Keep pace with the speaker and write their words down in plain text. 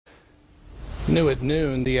New at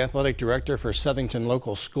noon, the athletic director for Southington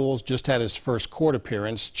Local Schools just had his first court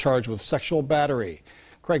appearance, charged with sexual battery.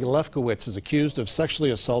 Craig Lefkowitz is accused of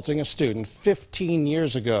sexually assaulting a student 15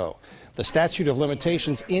 years ago. The statute of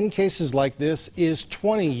limitations in cases like this is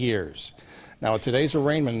 20 years. Now, at today's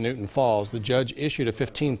arraignment in Newton Falls, the judge issued a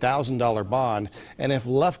 $15,000 bond, and if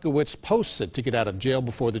Lefkowitz posts it to get out of jail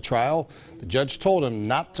before the trial, the judge told him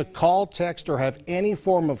not to call, text, or have any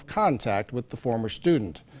form of contact with the former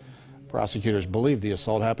student. Prosecutors believe the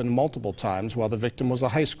assault happened multiple times while the victim was a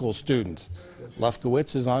high school student.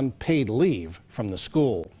 Lefkowitz is on paid leave from the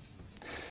school.